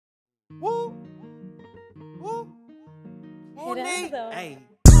Pooney. Hey.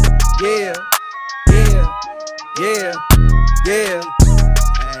 Yeah, yeah, yeah, yeah.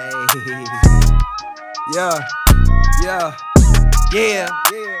 Hey. Yeah, yeah,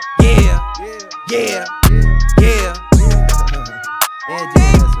 yeah, yeah, yeah, yeah.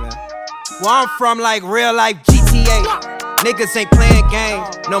 Where I'm from, like real life GTA. Niggas ain't playing games.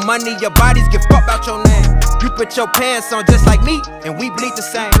 No money, your bodies give fuck about your name. You put your pants on just like me, and we bleed the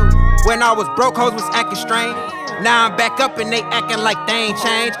same. When I was broke, hoes was acting strange. Now I'm back up and they acting like they ain't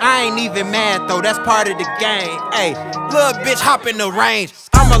changed. I ain't even mad though, that's part of the game. Ayy, little bitch hop in the range.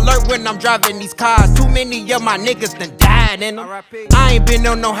 I'm alert when I'm driving these cars. Too many of my niggas done died in them. I ain't been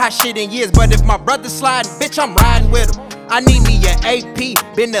on no hot shit in years, but if my brother sliding, bitch, I'm riding with him. I need me an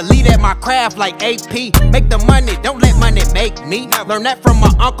AP, been the lead at my craft like AP. Make the money, don't let money make me. Learn that from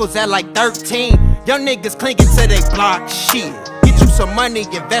my uncles at like 13. Young niggas clinging to they block, shit. Get you some money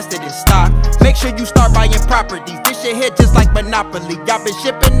invested in stock. Make sure you start buying properties. This shit hit just like Monopoly. Y'all been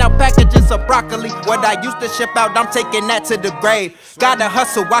shipping out packages of broccoli. What I used to ship out, I'm taking that to the grave. Gotta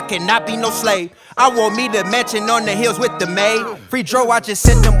hustle, I cannot be no slave. I want me to mansion on the hills with the maid. Free dro, I just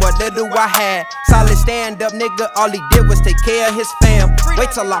sent them what little I had. Solid stand up nigga, all he did was take care of his fam.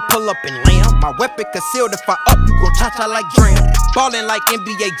 Wait till I pull up and lamb. My weapon concealed, if I up, you gon' cha-cha like Dram. Ballin' like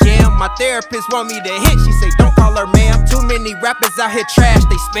NBA Jam. My therapist want me to hit, she say don't call her ma'am. Too many rappers out here trash,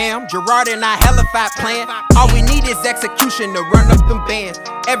 they spam. Gerard and I hella fat plan. All we need is execution to run up them bands.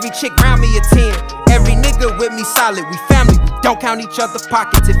 Every chick round me a 10. Every nigga with me solid, we family, we don't count each other's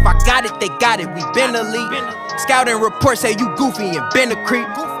pockets. If I got it, they got it, we been elite. Scouting reports say you goofy and been a creep.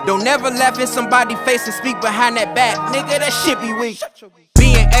 Don't never laugh in somebody's face and speak behind that back. Nigga, that shit be weak.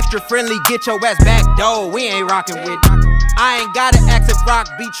 Being extra friendly, get your ass back, though. We ain't rockin' with it. I ain't gotta ask if Rock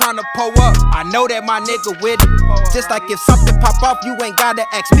be tryna pull up. I know that my nigga with it. Just like if something pop off, you ain't gotta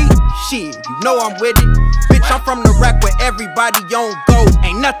ask me. Shit, you know I'm with it. Bitch, I'm from the rack where everybody on go.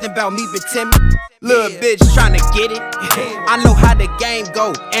 Ain't nothing about me but Timmy. Little bitch tryna get it. I know how the game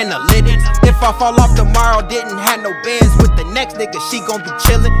go, analytics. If I fall off tomorrow, didn't have no bands with the next nigga, she gon' be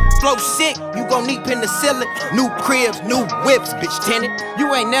chillin'. Flow sick, you gon' need penicillin. New cribs, new whips, bitch tenant.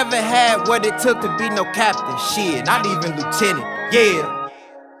 You ain't never had what it took to be no captain. Shit, not even lieutenant. Yeah,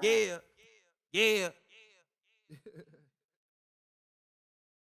 yeah, yeah.